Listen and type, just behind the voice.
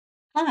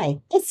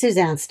Hi, it's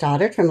Suzanne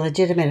Stoddart from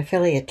Legitimate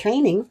Affiliate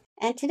Training,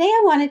 and today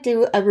I want to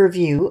do a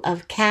review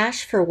of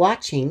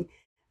Kash4Watching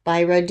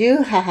by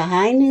Radu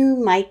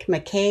Hahainu, Mike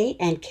McKay,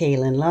 and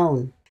Kaylin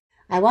Lone.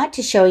 I want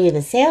to show you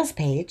the sales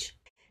page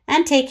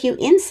and take you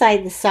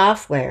inside the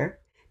software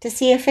to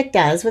see if it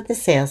does what the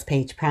sales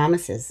page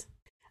promises.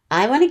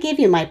 I want to give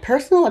you my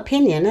personal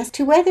opinion as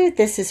to whether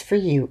this is for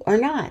you or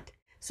not.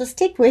 So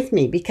stick with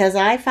me because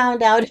I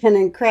found out an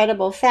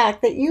incredible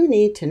fact that you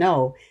need to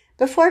know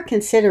before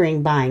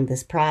considering buying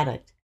this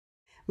product.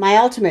 My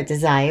ultimate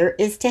desire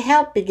is to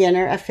help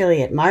beginner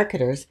affiliate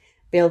marketers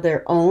build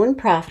their own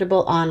profitable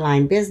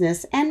online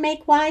business and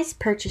make wise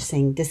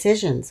purchasing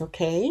decisions,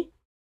 okay?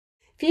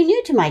 If you're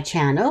new to my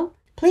channel,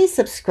 please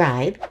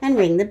subscribe and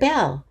ring the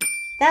bell.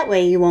 That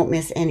way you won't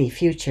miss any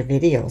future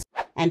videos.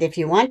 And if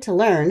you want to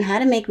learn how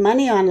to make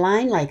money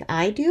online like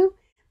I do,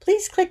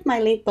 please click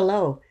my link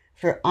below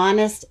for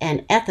honest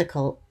and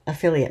ethical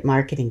affiliate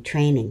marketing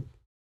training.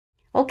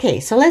 Okay,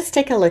 so let's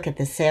take a look at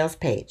the sales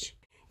page.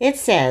 It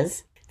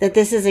says that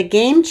this is a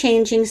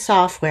game-changing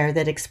software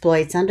that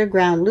exploits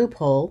underground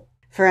loophole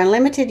for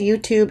unlimited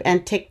YouTube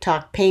and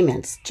TikTok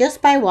payments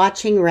just by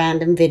watching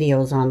random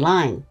videos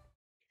online.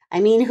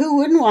 I mean, who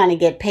wouldn't want to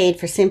get paid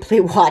for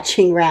simply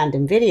watching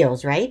random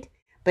videos, right?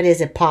 But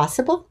is it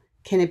possible?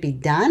 Can it be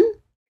done?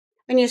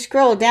 When you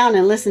scroll down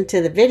and listen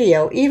to the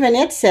video, even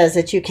it says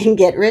that you can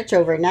get rich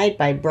overnight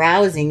by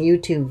browsing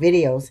YouTube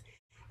videos.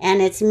 And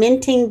it's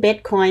minting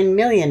Bitcoin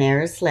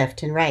millionaires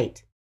left and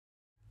right.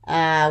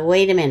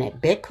 Wait a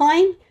minute,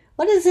 Bitcoin?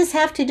 What does this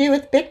have to do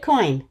with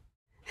Bitcoin?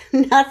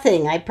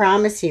 Nothing, I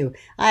promise you.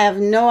 I have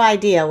no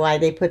idea why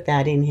they put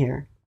that in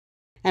here.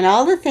 And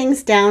all the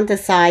things down the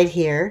side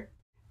here,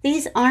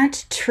 these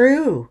aren't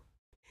true.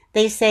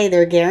 They say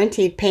they're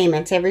guaranteed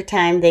payments every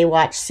time they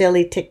watch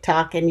silly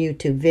TikTok and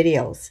YouTube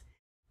videos.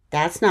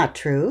 That's not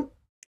true.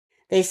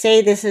 They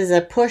say this is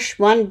a push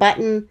one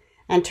button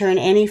and turn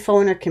any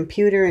phone or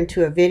computer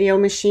into a video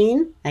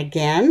machine.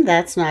 Again,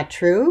 that's not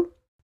true.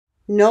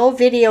 No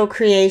video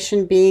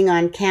creation being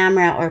on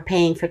camera or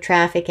paying for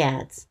traffic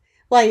ads.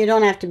 Well, you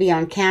don't have to be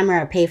on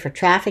camera or pay for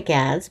traffic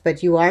ads,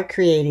 but you are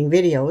creating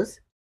videos.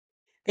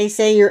 They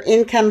say your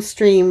income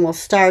stream will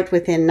start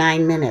within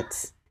 9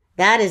 minutes.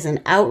 That is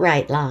an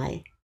outright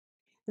lie.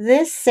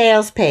 This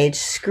sales page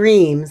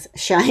screams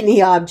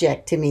shiny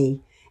object to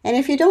me. And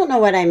if you don't know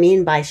what I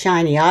mean by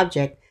shiny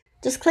object,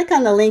 just click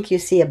on the link you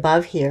see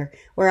above here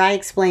where I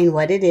explain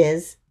what it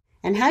is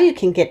and how you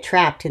can get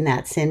trapped in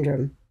that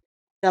syndrome.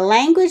 The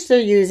language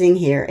they're using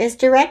here is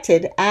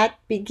directed at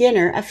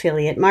beginner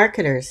affiliate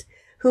marketers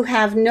who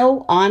have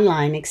no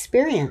online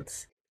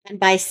experience. And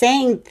by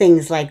saying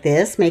things like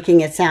this, making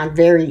it sound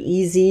very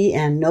easy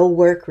and no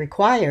work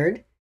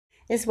required,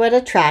 is what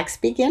attracts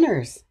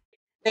beginners.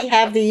 They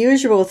have the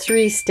usual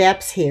 3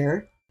 steps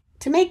here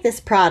to make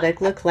this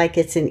product look like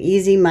it's an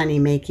easy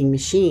money-making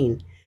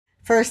machine.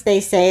 First, they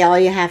say all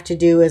you have to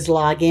do is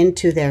log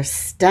into their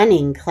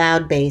stunning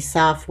cloud-based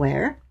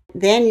software.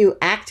 Then you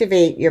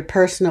activate your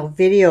personal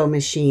video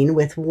machine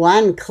with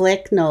 1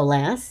 click, no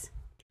less.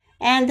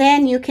 And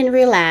then you can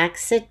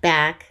relax, sit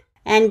back,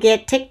 and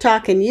get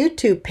TikTok and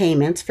YouTube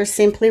payments for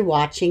simply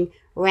watching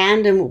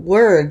random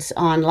words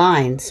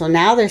online. So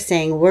now they're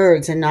saying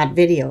words and not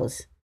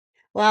videos.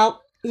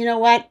 Well, you know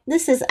what?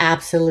 This is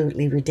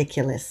absolutely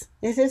ridiculous.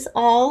 This is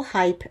all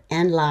hype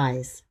and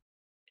lies.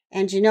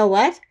 And you know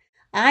what?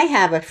 I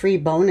have a free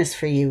bonus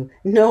for you.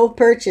 No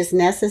purchase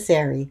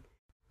necessary.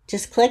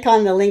 Just click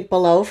on the link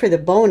below for the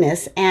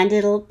bonus and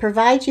it'll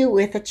provide you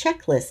with a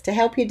checklist to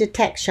help you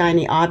detect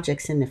shiny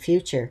objects in the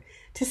future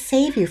to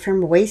save you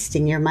from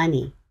wasting your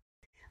money.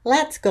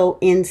 Let's go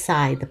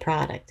inside the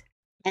product.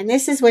 And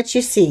this is what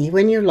you see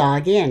when you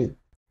log in.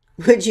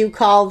 Would you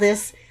call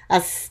this a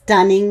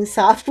stunning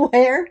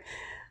software?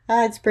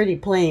 It's pretty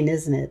plain,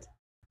 isn't it?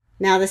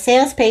 Now the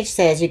sales page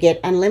says you get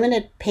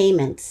unlimited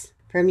payments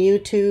from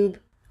YouTube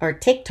or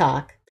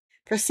TikTok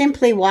for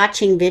simply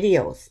watching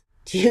videos.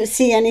 Do you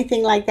see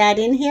anything like that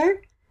in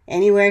here?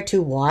 Anywhere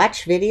to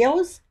watch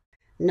videos?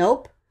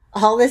 Nope.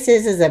 All this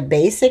is a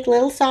basic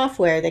little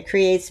software that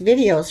creates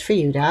videos for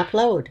you to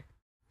upload.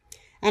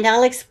 And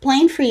I'll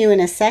explain for you in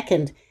a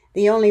second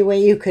the only way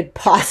you could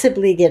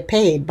possibly get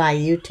paid by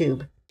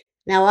YouTube.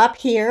 Now up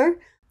here,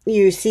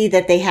 you see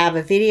that they have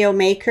a video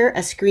maker,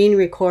 a screen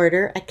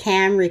recorder, a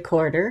cam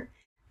recorder,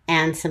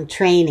 and some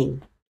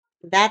training.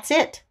 That's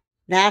it.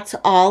 That's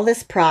all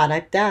this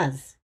product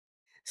does.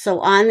 So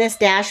on this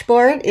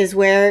dashboard is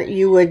where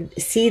you would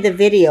see the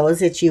videos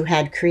that you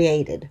had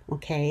created,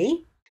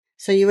 okay?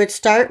 So you would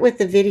start with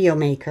the video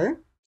maker.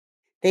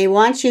 They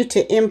want you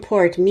to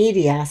import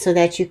media so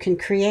that you can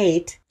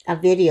create a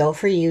video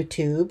for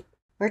YouTube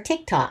or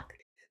TikTok.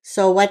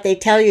 So what they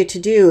tell you to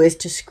do is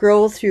to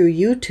scroll through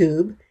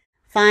YouTube,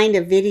 find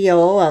a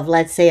video of,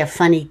 let's say, a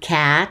funny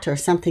cat or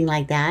something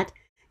like that,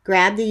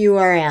 grab the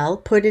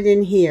URL, put it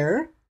in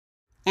here,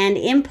 and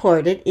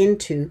import it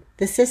into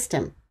the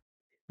system.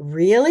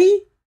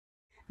 Really?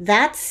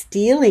 That's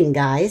stealing,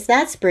 guys.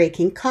 That's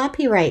breaking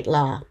copyright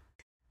law.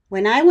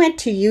 When I went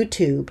to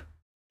YouTube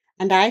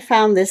and I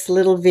found this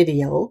little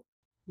video,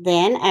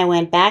 Then I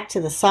went back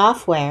to the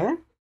software,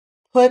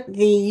 put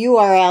the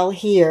URL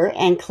here,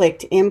 and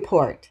clicked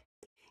import.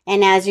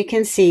 And as you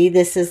can see,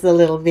 this is the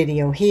little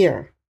video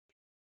here.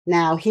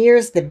 Now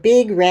here's the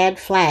big red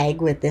flag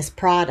with this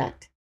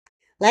product.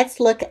 Let's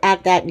look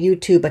at that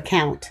YouTube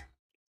account.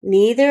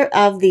 Neither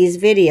of these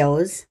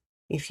videos,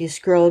 if you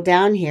scroll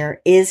down here,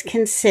 is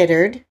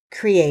considered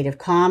Creative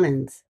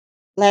Commons.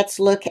 Let's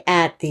look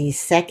at the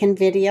second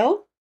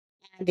video.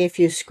 And if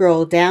you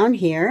scroll down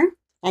here,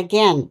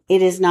 again,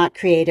 it is not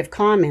Creative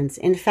Commons.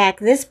 In fact,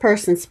 this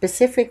person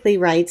specifically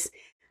writes,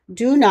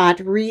 "Do not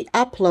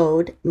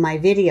re-upload my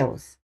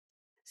videos."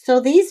 So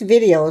these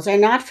videos are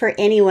not for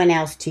anyone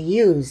else to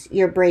use.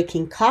 You're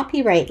breaking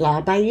copyright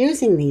law by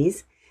using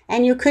these,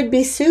 and you could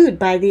be sued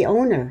by the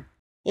owner.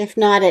 If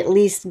not, at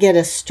least get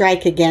a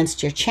strike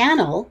against your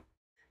channel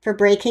for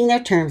breaking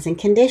their terms and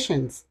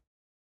conditions.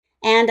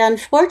 And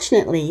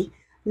unfortunately,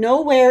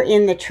 nowhere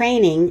in the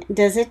training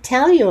does it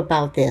tell you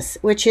about this,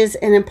 which is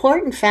an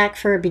important fact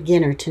for a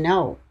beginner to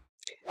know.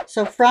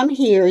 So from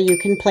here, you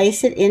can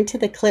place it into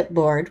the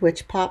clipboard,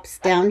 which pops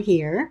down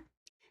here.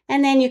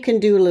 And then you can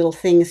do little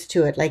things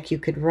to it, like you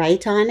could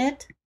write on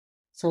it.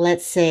 So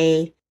let's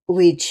say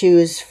we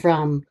choose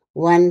from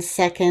 1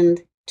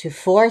 second to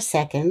 4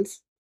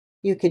 seconds.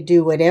 You could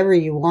do whatever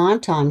you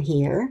want on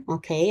here.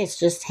 Okay, it's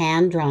just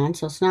hand drawn,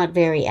 so it's not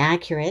very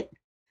accurate.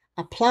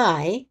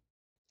 Apply.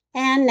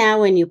 And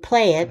now when you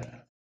play it,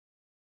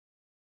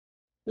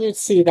 you'd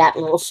see that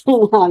little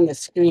thing on the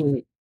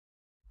screen.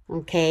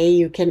 Okay,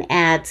 you can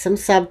add some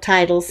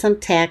subtitles, some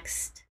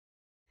text,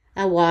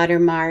 a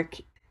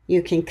watermark.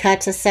 You can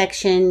cut a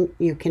section,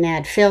 you can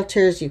add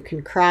filters, you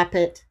can crop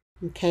it.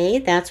 Okay,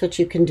 that's what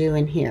you can do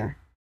in here.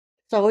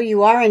 So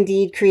you are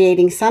indeed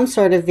creating some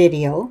sort of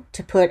video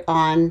to put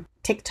on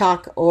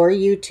TikTok or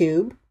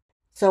YouTube.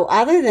 So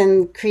other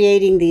than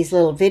creating these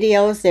little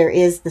videos, there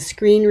is the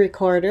screen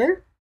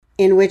recorder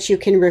in which you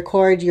can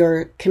record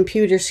your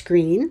computer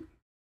screen.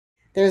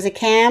 There's a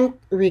cam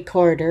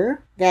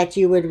recorder that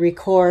you would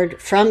record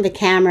from the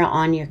camera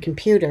on your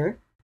computer.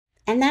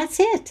 And that's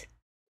it.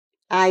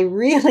 I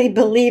really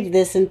believe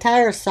this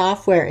entire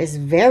software is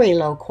very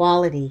low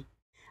quality.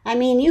 I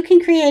mean, you can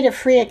create a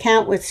free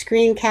account with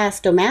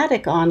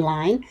Screencast-O-Matic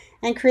online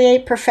and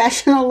create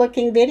professional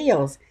looking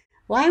videos.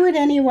 Why would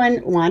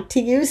anyone want to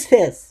use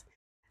this?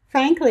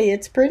 Frankly,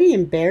 it's pretty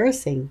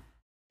embarrassing.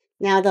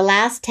 Now, the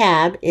last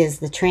tab is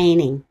the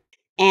training.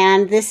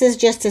 And this is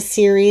just a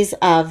series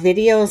of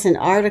videos and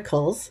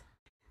articles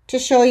to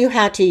show you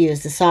how to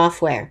use the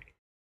software.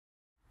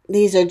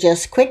 These are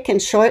just quick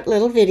and short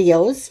little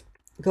videos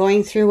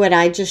going through what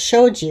I just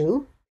showed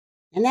you.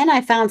 And then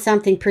I found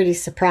something pretty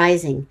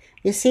surprising.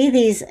 You see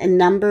these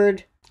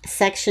numbered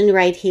section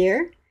right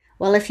here?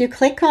 Well, if you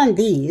click on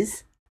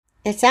these,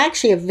 it's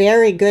actually a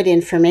very good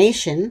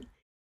information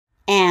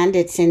and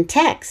it's in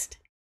text.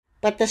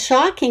 But the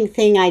shocking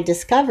thing I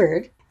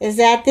discovered is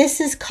that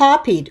this is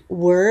copied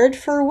word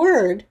for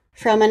word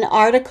from an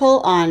article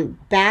on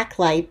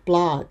Backlight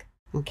blog.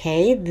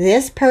 Okay,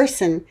 this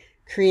person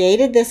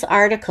created this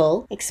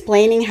article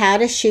explaining how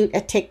to shoot a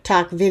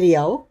TikTok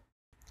video,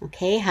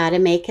 okay, how to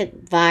make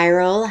it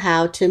viral,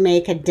 how to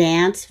make a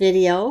dance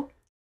video,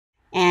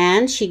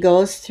 and she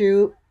goes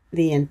through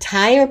the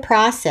entire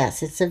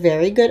process. It's a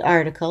very good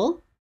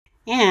article,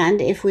 and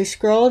if we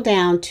scroll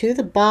down to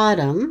the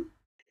bottom,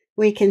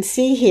 we can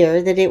see here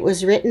that it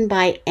was written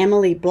by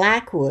Emily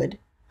Blackwood,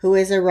 who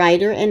is a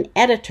writer and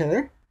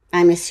editor,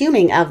 I'm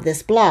assuming, of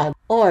this blog,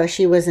 or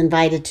she was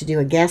invited to do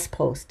a guest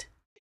post.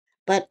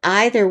 But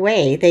either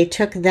way, they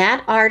took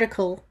that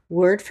article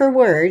word for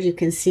word. You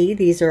can see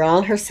these are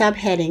all her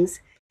subheadings.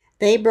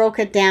 They broke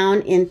it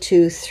down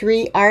into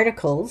 3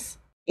 articles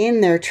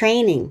in their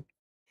training.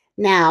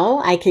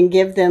 Now, I can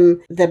give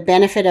them the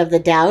benefit of the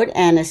doubt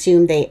and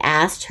assume they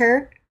asked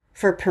her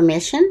for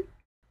permission,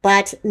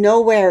 but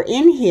nowhere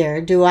in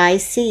here do I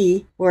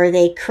see where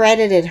they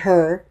credited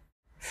her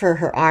for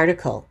her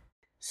article.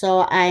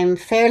 So I'm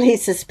fairly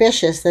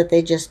suspicious that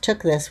they just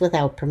took this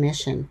without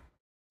permission.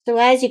 So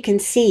as you can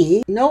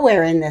see,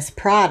 nowhere in this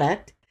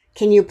product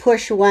can you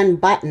push one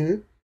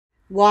button,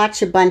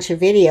 watch a bunch of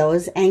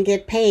videos, and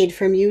get paid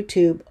from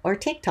YouTube or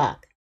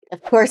TikTok.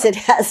 Of course, it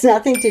has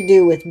nothing to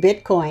do with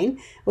Bitcoin,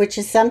 which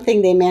is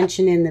something they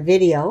mention in the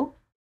video.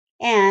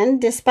 And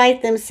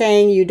despite them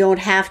saying you don't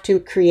have to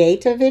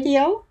create a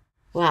video,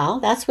 well,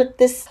 that's what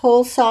this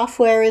whole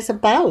software is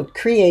about,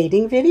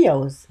 creating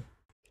videos.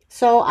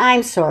 So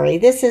I'm sorry,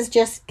 this is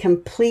just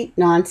complete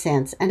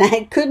nonsense, and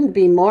I couldn't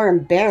be more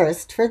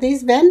embarrassed for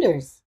these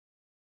vendors.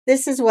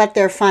 This is what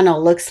their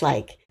funnel looks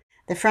like.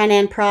 The front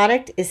end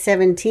product is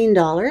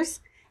 $17,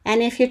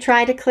 and if you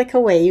try to click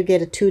away, you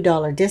get a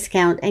 $2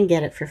 discount and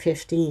get it for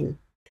 $15.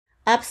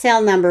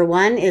 Upsell number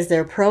 1 is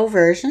their Pro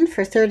version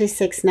for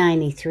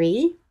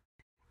 $36.93,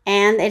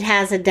 and it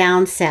has a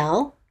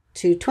downsell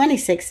to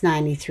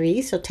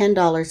 $26.93, so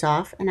 $10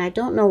 off, and I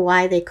don't know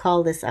why they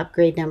call this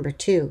upgrade number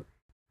 2.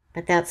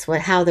 But that's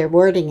how they're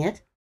wording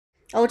it.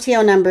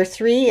 OTO number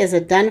 3 is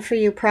a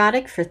done-for-you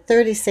product for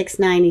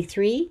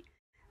 $36.93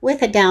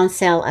 with a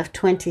downsell of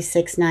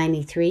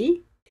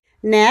 $26.93.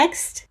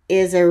 Next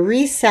is a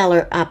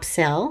reseller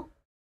upsell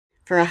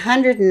for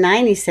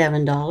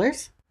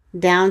 $197,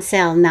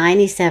 downsell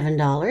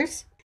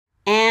 $97.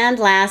 And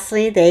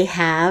lastly, they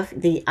have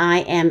the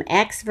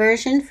IMX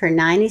version for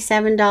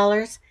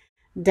 $97,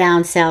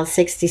 downsell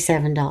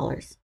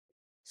 $67.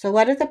 So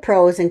what are the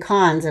pros and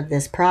cons of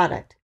this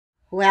product?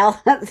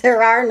 Well,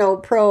 there are no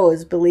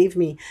pros, believe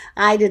me.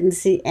 I didn't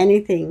see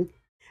anything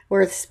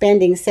worth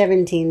spending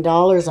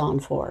 $17 on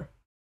for.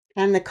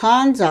 And the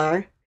cons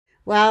are,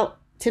 well,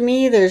 to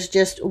me, there's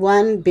just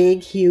one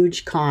big,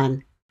 huge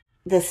con.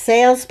 The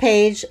sales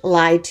page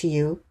lied to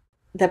you.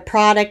 The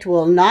product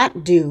will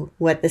not do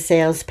what the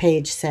sales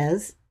page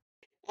says.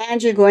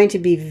 And you're going to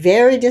be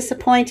very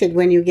disappointed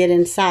when you get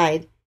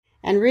inside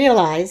and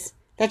realize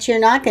that you're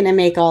not going to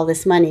make all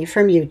this money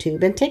from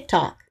YouTube and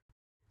TikTok.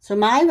 So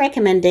my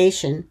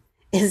recommendation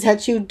is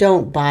that you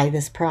don't buy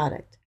this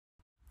product.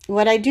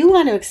 What I do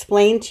want to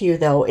explain to you,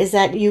 though, is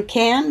that you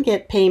can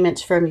get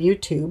payments from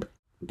YouTube,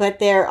 but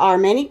there are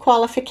many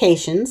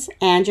qualifications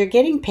and you're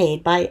getting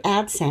paid by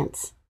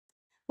Adsense.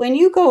 When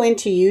you go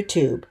into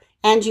YouTube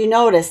and you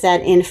notice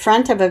that in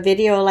front of a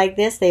video like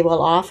this, they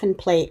will often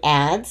play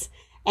ads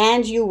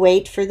and you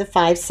wait for the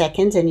 5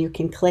 seconds and you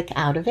can click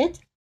out of it.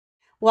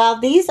 While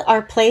these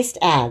are placed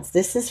ads,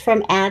 this is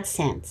from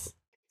Adsense,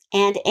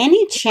 and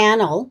any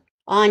channel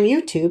on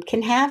YouTube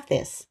can have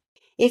this.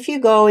 If you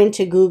go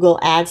into Google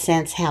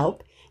AdSense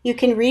Help, you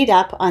can read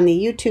up on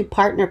the YouTube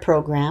Partner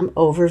Program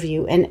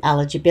overview and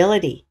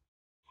eligibility.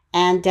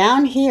 And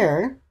down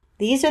here,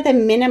 these are the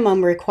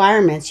minimum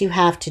requirements you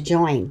have to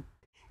join.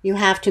 You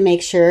have to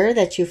make sure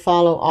that you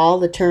follow all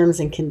the terms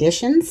and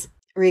conditions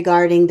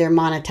regarding their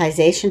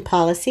monetization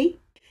policy,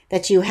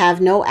 that you have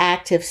no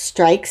active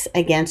strikes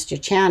against your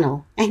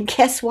channel. And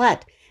guess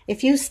what?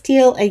 If you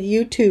steal a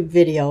YouTube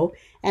video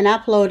and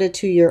upload it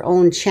to your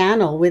own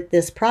channel with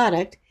this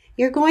product,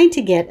 you're going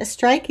to get a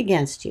strike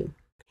against you.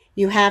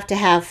 You have to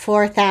have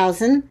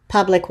 4,000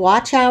 public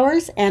watch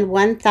hours and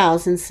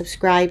 1,000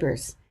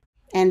 subscribers.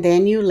 And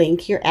then you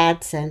link your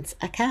AdSense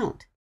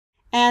account.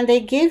 And they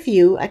give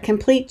you a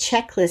complete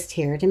checklist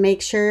here to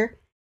make sure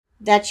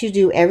that you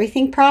do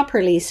everything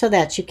properly so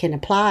that you can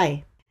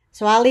apply.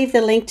 So I'll leave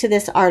the link to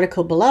this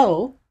article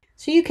below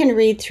so you can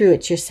read through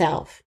it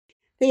yourself.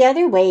 The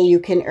other way you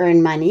can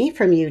earn money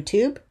from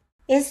YouTube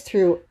is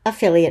through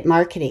affiliate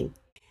marketing.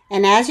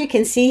 And as you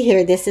can see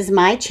here, this is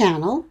my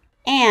channel.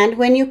 And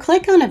when you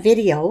click on a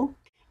video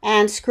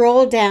and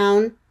scroll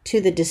down to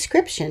the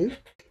description,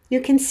 you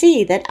can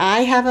see that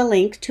I have a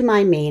link to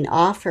my main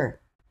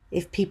offer.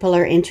 If people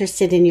are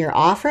interested in your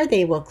offer,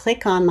 they will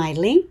click on my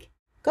link,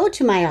 go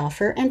to my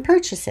offer, and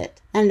purchase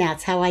it. And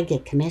that's how I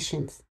get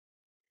commissions.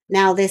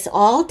 Now, this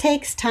all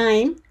takes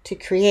time to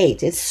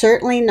create. It's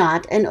certainly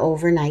not an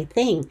overnight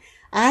thing.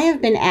 I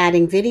have been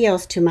adding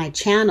videos to my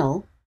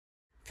channel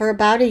for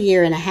about 1.5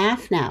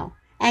 years now.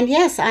 And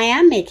yes, I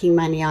am making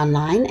money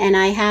online, and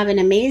I have an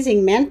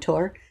amazing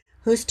mentor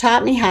who's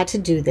taught me how to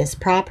do this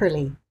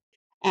properly.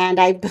 And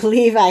I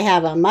believe I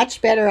have a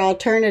much better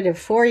alternative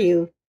for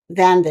you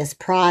than this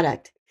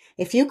product.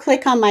 If you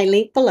click on my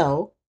link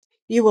below,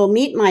 you will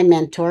meet my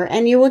mentor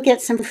and you will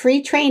get some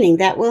free training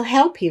that will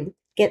help you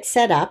get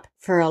set up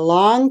for a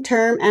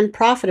long-term and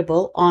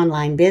profitable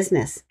online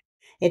business.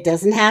 It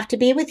doesn't have to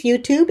be with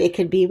YouTube. It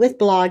could be with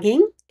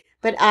blogging.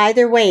 But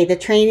either way, the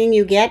training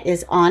you get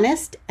is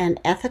honest and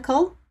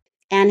ethical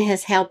and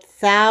has helped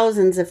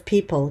thousands of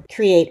people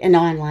create an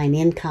online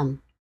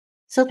income.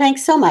 So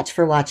thanks so much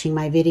for watching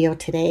my video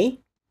today.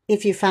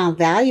 If you found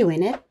value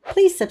in it,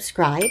 please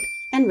subscribe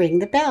and ring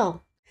the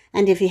bell.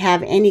 And if you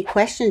have any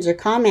questions or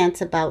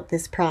comments about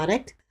this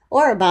product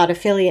or about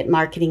affiliate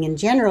marketing in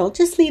general,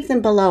 just leave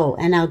them below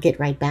and I'll get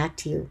right back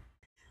to you.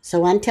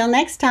 So until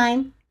next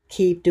time,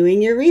 keep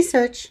doing your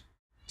research.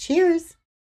 Cheers!